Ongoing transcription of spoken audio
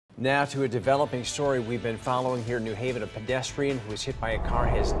Now to a developing story we've been following here in New Haven. A pedestrian who was hit by a car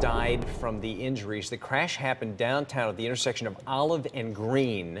has died from the injuries. The crash happened downtown at the intersection of Olive and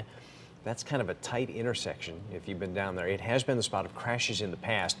Green. That's kind of a tight intersection if you've been down there. It has been the spot of crashes in the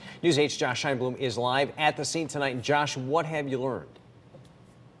past. News 8's Josh Scheinblum is live at the scene tonight. And Josh, what have you learned?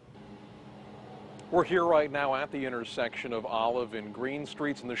 We're here right now at the intersection of Olive and Green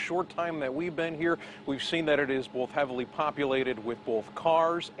Streets. In the short time that we've been here, we've seen that it is both heavily populated with both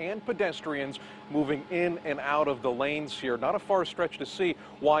cars and pedestrians moving in and out of the lanes here. Not a far stretch to see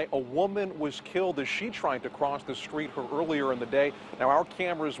why a woman was killed as she tried to cross the street earlier in the day. Now, our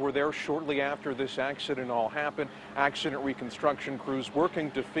cameras were there shortly after this accident all happened. Accident reconstruction crews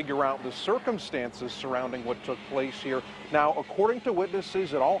working to figure out the circumstances surrounding what took place here. Now, according to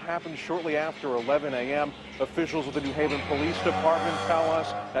witnesses, it all happened shortly after 11 a.m. Officials of the New Haven Police Department tell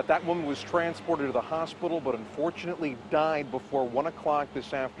us that that woman was transported to the hospital, but unfortunately died before 1 o'clock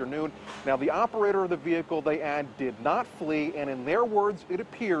this afternoon. Now, the operator of the vehicle, they add, did not flee, and in their words, it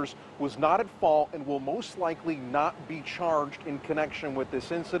appears, was not at fault and will most likely not be charged in connection with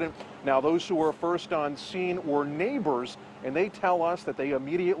this incident. Now, those who were first on scene were neighbors, and they tell us that they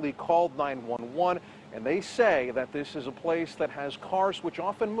immediately called 911, and they say that this is a place that has cars which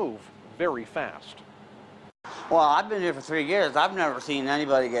often move very fast. Well, I've been here for 3 years. I've never seen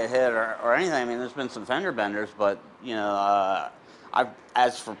anybody get hit or anything. I mean, there's been some fender benders, but, you know,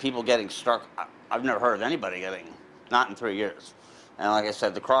 as for people getting struck, I've never heard of anybody getting, not in 3 years. And like I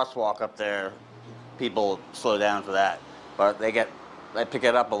said, the crosswalk up there, people slow down for that. But they pick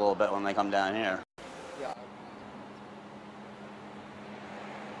it up a little bit when they come down here.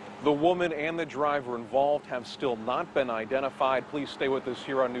 The woman and the driver involved have still not been identified. Please stay with us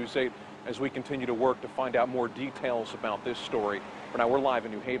here on News 8 as we continue to work to find out more details about this story. For now, we're live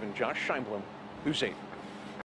in New Haven. Josh Scheinblum, News 8.